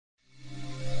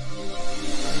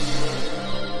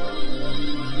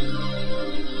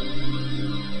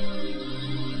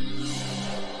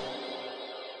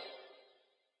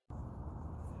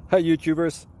Hey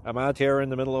YouTubers, I'm out here in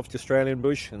the middle of the Australian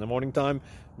bush in the morning time.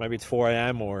 Maybe it's 4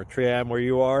 a.m. or 3 a.m. where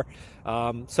you are.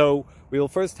 So we'll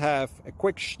first have a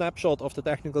quick snapshot of the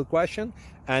technical question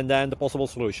and then the possible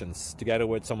solutions, together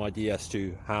with some ideas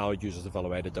to how users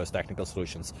evaluated those technical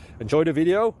solutions. Enjoy the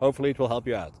video, hopefully it will help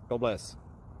you out. God bless.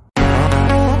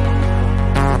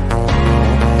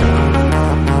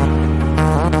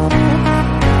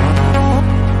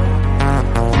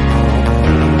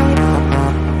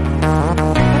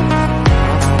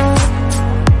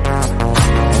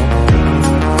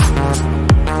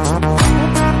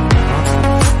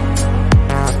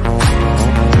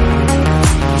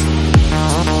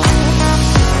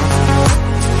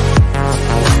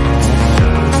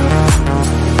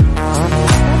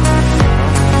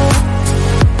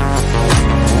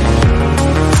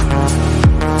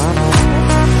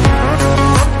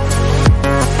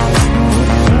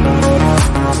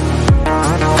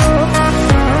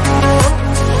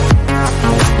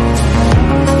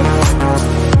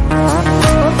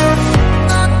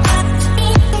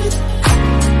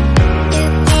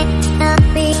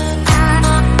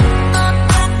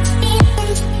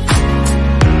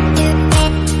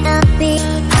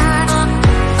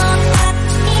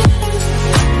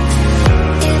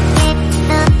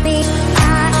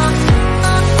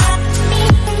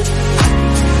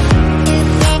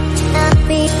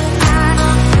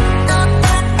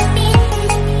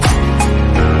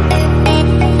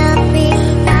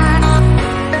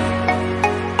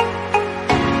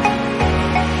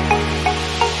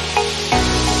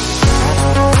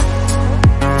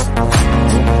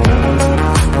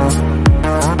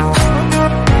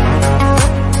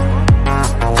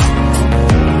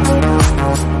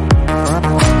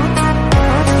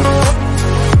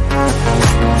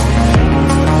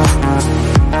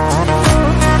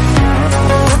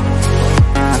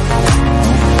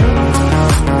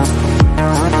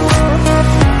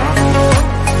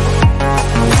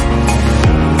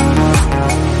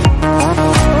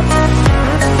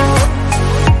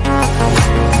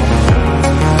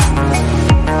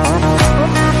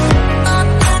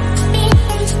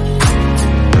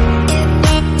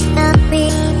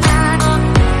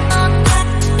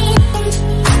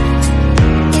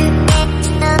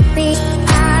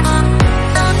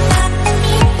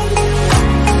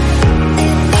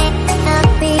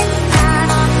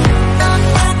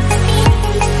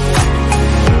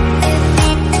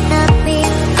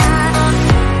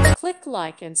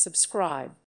 Like and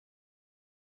subscribe.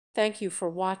 Thank you for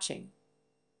watching.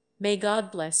 May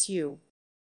God bless you.